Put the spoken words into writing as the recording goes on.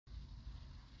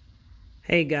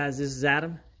Hey guys, this is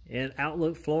Adam at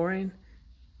Outlook Flooring.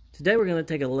 Today we're going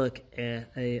to take a look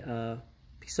at a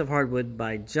piece of hardwood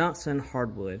by Johnson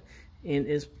Hardwood, and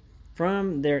it's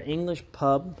from their English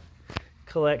pub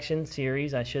collection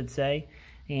series, I should say.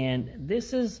 And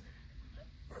this is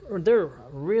they're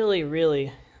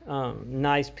really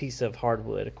nice piece of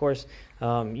hardwood. Of course,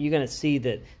 you're going to see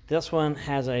that this one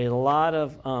has a lot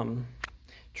of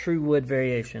true wood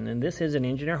variation, and this is an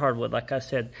engineer hardwood, like I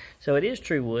said, so it is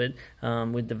true wood,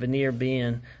 with the veneer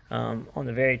being on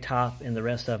the very top and the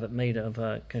rest of it made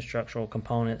of constructional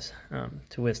components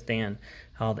to withstand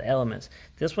all the elements.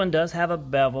 This one does have a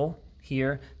bevel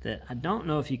here that I don't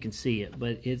know if you can see it,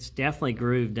 but it's definitely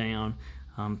grooved down,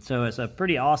 so it's a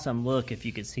pretty awesome look if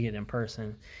you could see it in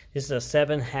person. This is a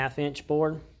 7.5 inch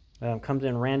board, comes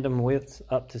in random widths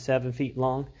up to 7 feet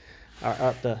long, or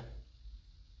up to,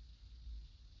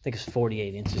 I think it's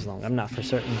 48 inches long. I'm not for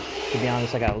certain, to be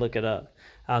honest. I gotta look it up.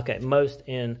 Okay, most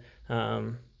in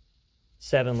 7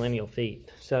 lineal feet.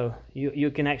 So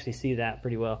you can actually see that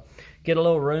pretty well. Get a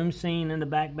little room scene in the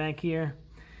back here.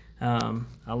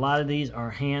 A lot of these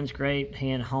are hand scraped,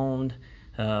 hand honed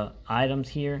items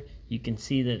here. You can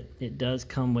see that it does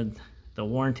come with the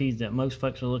warranties that most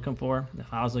folks are looking for.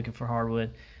 If I was looking for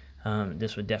hardwood,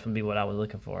 this would definitely be what I was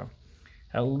looking for.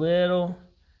 A little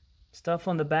stuff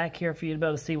on the back here for you to be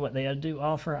able to see what they do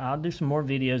offer. I'll do some more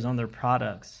videos on their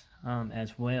products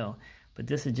as well, but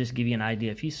this is just give you an idea.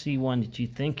 If you see one that you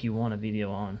think you want a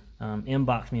video on,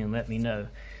 inbox me and let me know.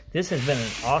 This has been an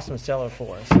awesome seller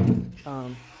for us.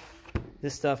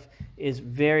 This stuff is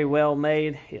very well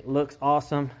made. It looks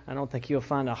awesome. I don't think you'll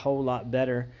find a whole lot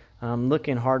better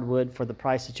looking hardwood for the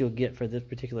price that you'll get for this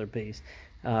particular piece.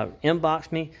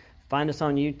 Inbox me. Find us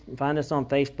on YouTube, find us on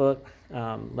Facebook.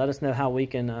 Let us know how we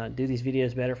can do these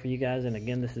videos better for you guys. And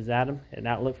again, this is Adam at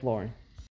Outlook Flooring.